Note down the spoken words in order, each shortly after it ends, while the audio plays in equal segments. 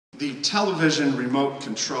The television remote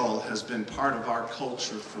control has been part of our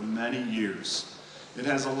culture for many years. It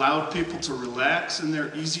has allowed people to relax in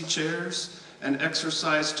their easy chairs and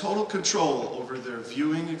exercise total control over their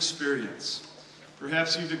viewing experience.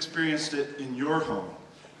 Perhaps you've experienced it in your home.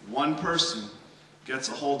 One person gets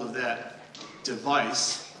a hold of that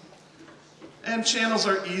device, and channels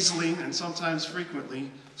are easily and sometimes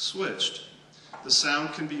frequently switched. The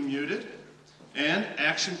sound can be muted, and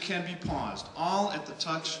action can be paused, all at the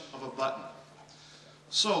touch of a button.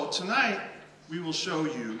 So tonight, we will show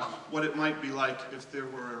you what it might be like if there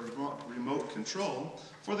were a remote control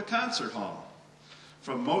for the concert hall.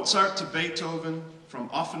 From Mozart to Beethoven, from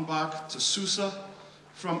Offenbach to Sousa,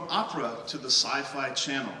 from opera to the sci-fi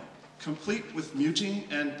channel, complete with muting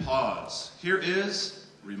and pause. Here is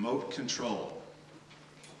remote control.